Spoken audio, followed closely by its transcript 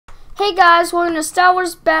Hey guys, welcome to Star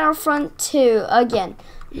Wars Battlefront 2 again.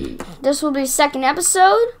 This will be the second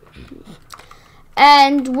episode.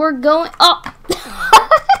 And we're going up.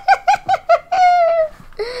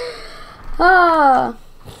 Ah.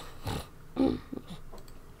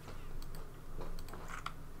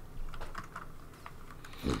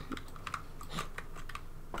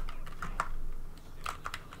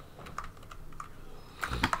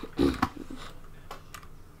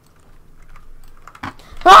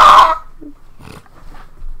 Ah!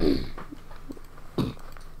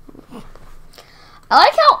 I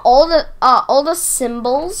like how all the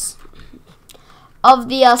symbols of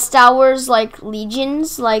the Star Wars like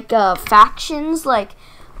legions, like factions, like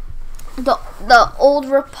the Old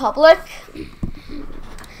Republic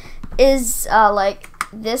is like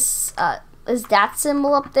this is that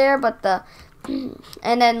symbol up there, but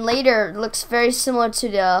and then later it looks very similar to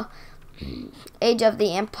the Age of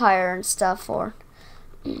the Empire and stuff, or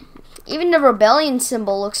even the rebellion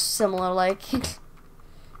symbol looks similar, like.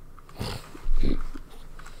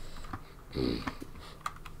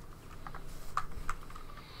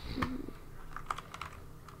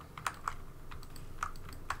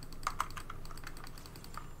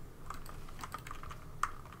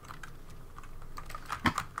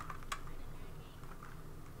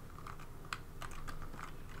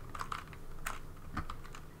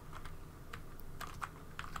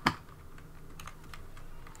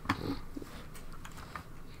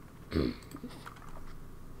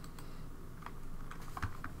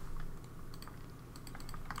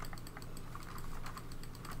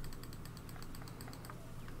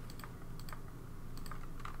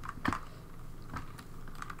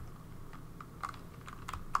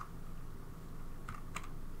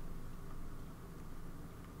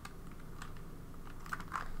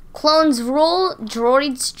 Clones rule,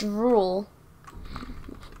 droids drool.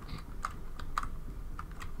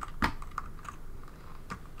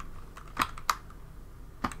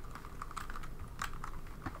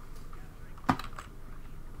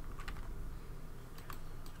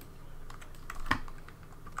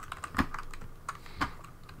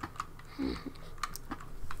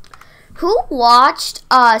 Who watched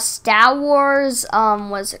Star Wars,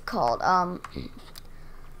 what's it called?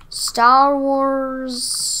 Star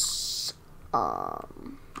Wars,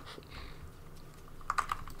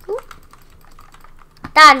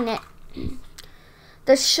 darn it.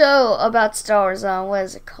 The show about Star Wars, what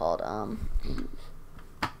is it called?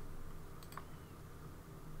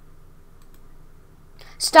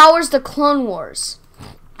 Star Wars: The Clone Wars.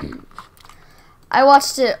 I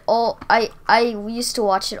watched it all. I used to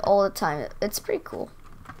watch it all the time. It's pretty cool.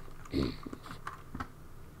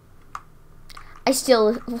 I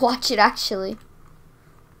still watch it, actually.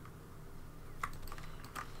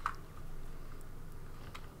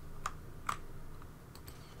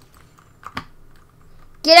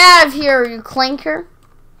 Get out of here, you clanker.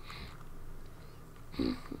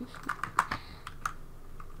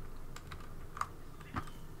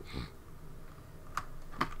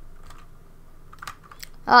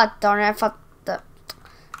 Ah, darn it, I thought that.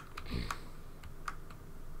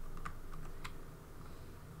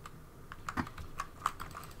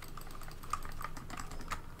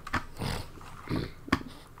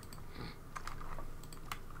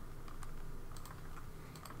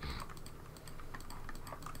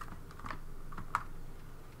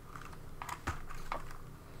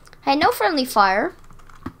 Hey, no friendly fire.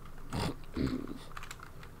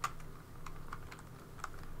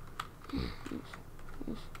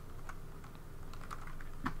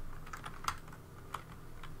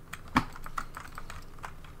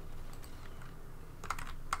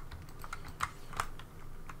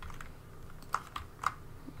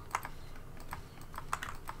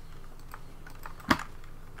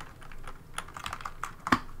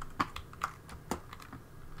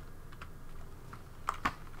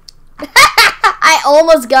 I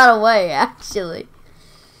almost got away, actually.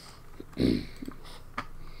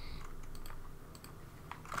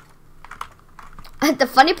 The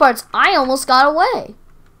funny part is I almost got away.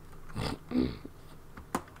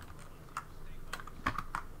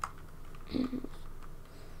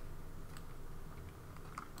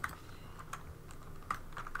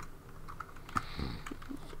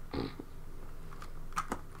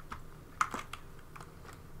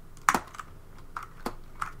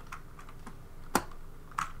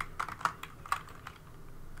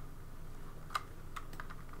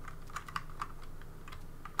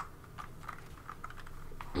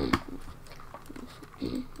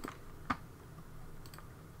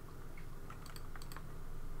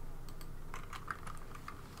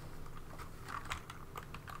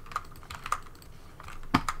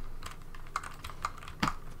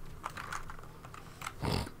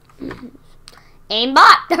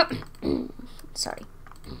 Aimbot. Sorry.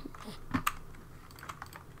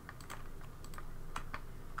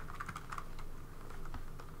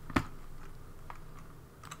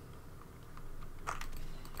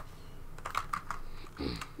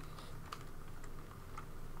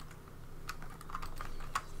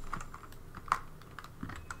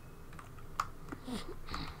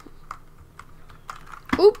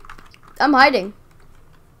 Oop, I'm hiding.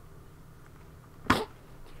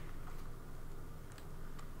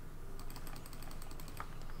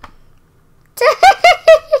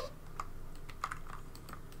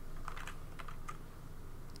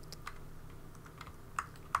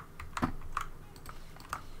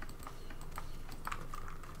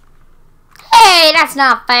 Hey, that's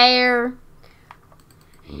not fair.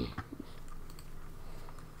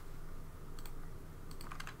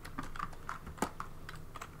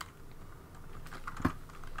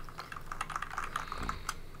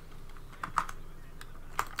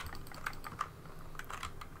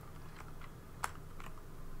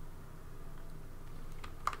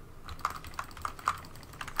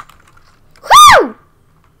 Woo!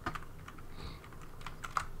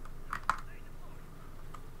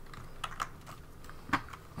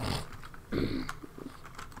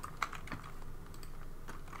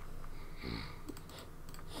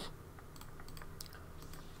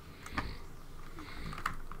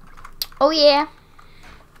 Oh yeah.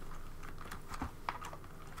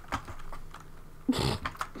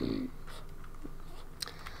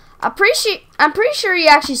 I'm pretty sure he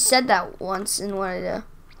actually said that once in one of the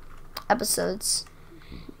episodes.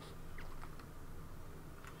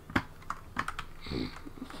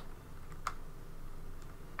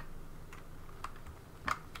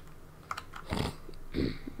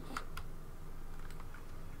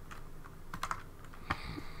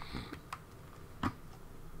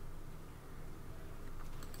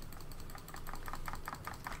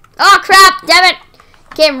 Oh crap, damn it.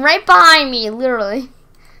 Came right behind me, literally.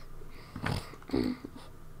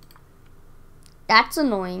 That's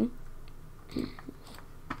annoying.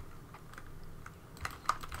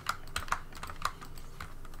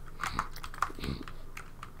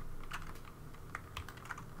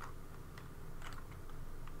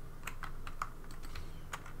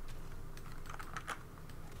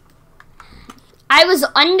 I was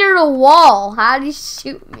under the wall. How did he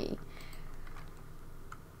shoot me?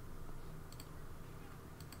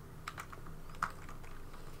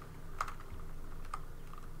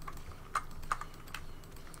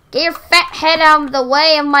 Get your fat head out of the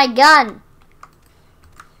way of my gun.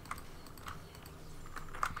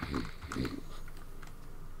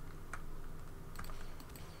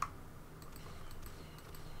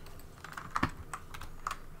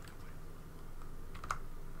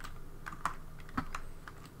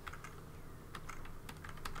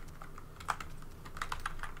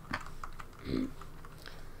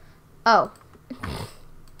 Oh.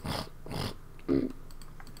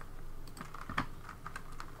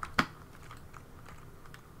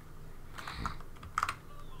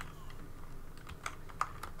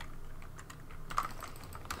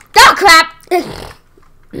 Oh crap!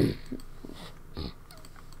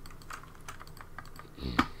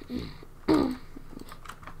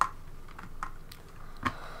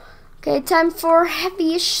 Okay, time for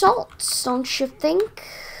heavy assaults, don't you think?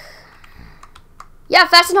 Yeah,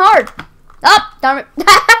 fast and hard. Oh, darn it.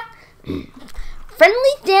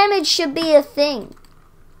 Friendly damage should be a thing.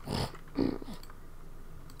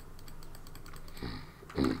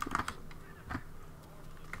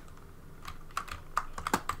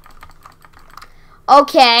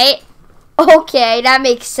 Okay. Okay, that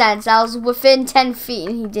makes sense. I was within 10 feet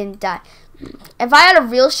and he didn't die. If I had a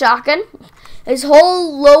real shotgun, his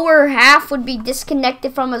whole lower half would be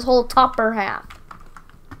disconnected from his whole topper half.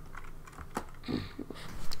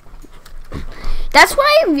 That's what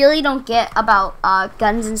I really don't get about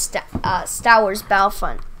guns in Star Wars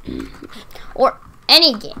Battlefront. Or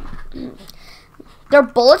any game. Their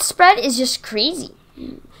bullet spread is just crazy.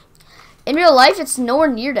 In real life, it's nowhere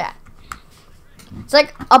near that. It's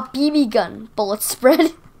like a BB gun bullet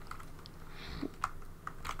spread.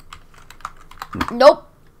 Nope.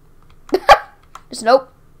 Just nope.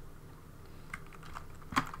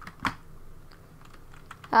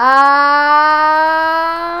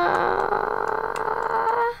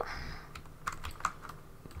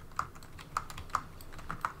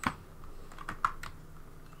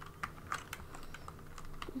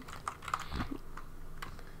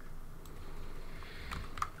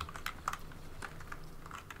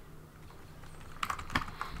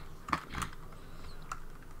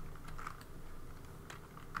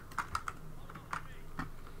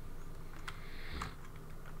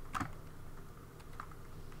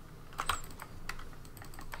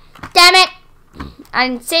 I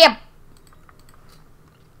didn't say a.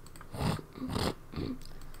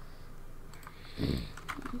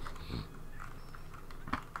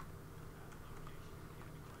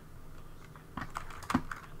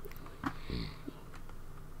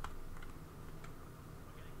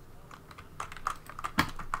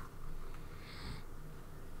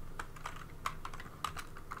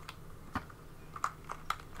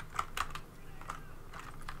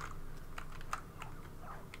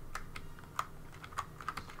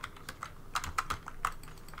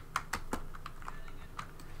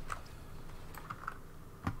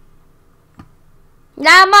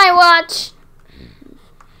 Not my watch.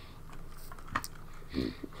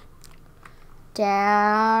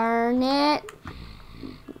 Darn it.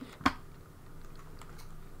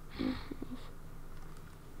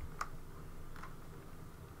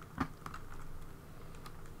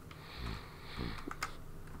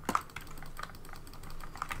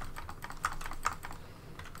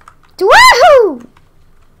 Woohoo!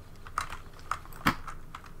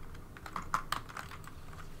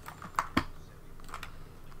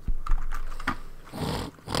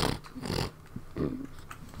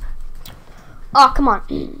 Oh, come on.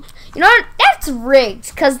 You know what? That's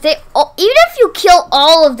rigged. Because they, even if you kill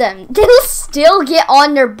all of them, they'll still get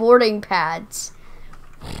on their boarding pads.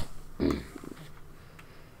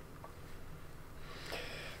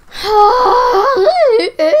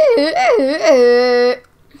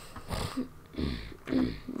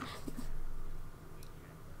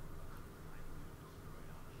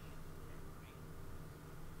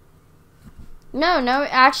 No,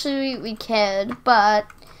 actually we could, but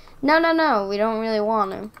no, we don't really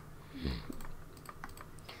want to.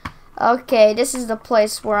 Okay, this is the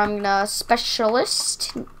place where I'm gonna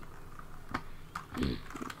specialist.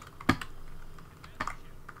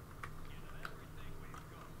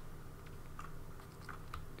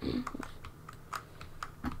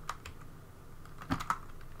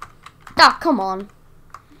 Ah, come on.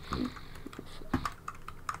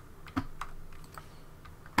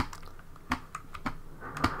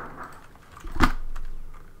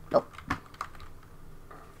 Nope.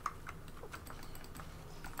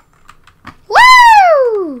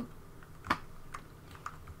 Woo!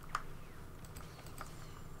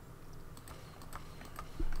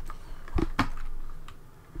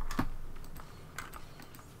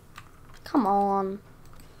 Come on.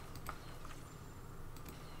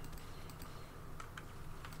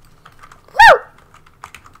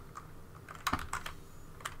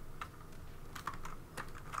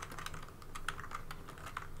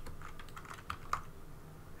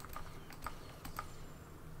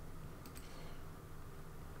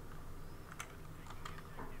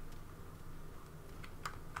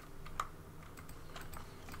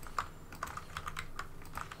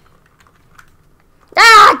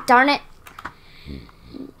 Ah, darn it.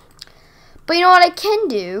 But you know what I can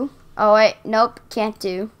do? Oh, wait. Nope. Can't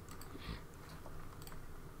do.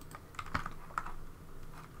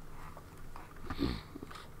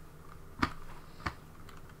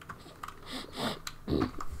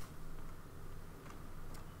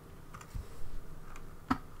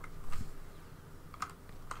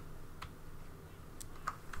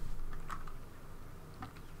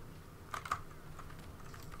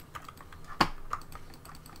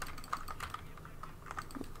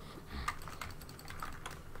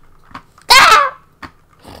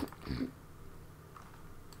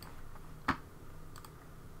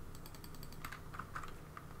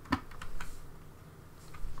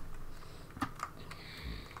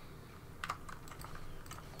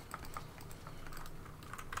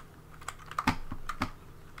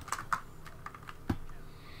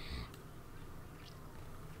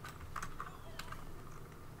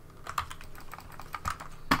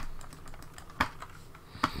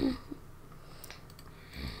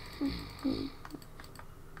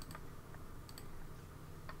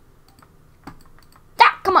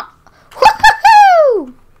 Come on.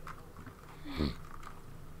 Woohoo!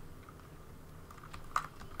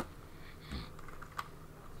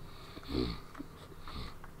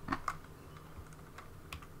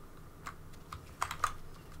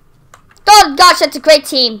 Oh gosh, that's a great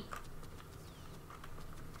team.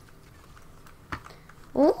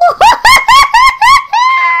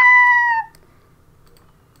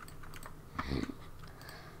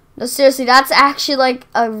 No, seriously, that's actually like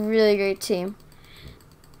a really great team.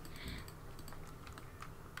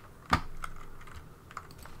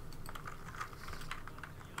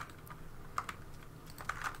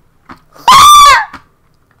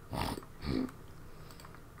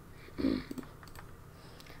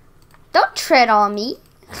 Don't tread on me.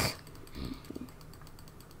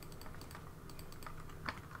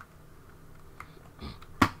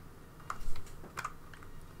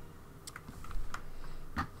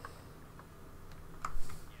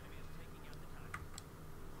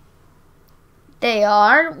 They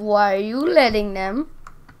are. Why are you letting them?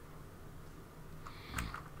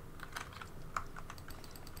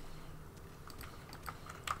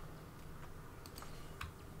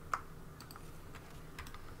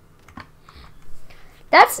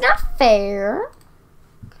 That's not fair.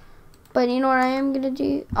 But you know what I am gonna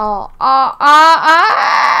do?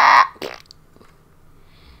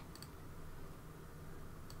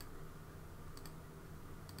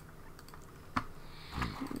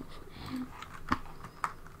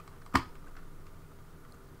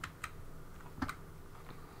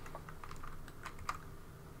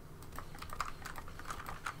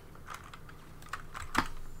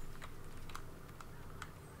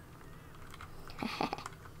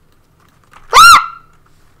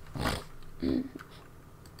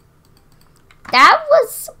 That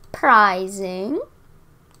was surprising.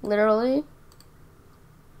 Literally.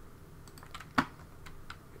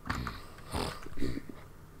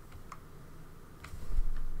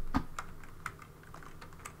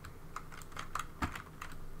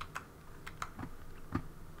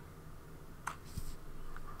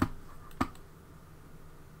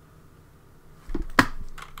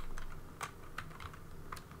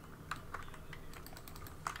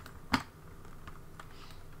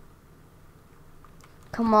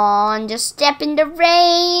 Come on, just step in the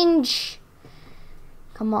range.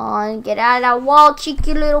 Come on, get out of that wall,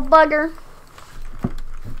 cheeky little bugger.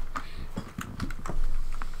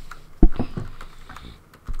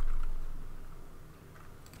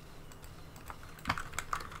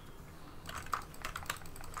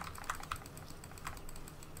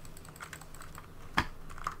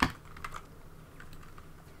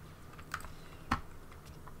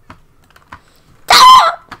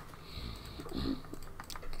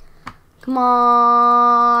 Come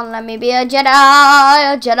on, let me be a Jedi,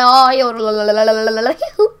 a Jedi.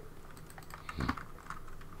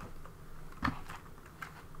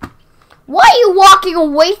 Why are you walking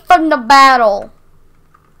away from the battle?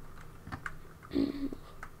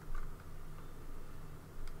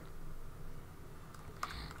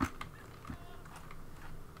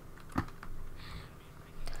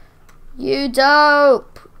 You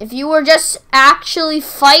dope. If you were just actually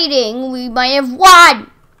fighting, we might have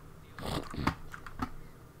won.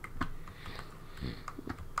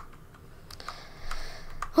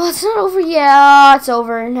 Well, it's not over yet. Yeah, it's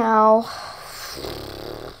over now.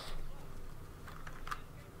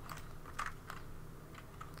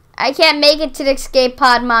 I can't make it to the escape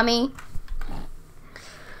pod, mommy.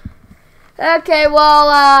 Okay,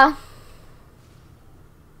 well,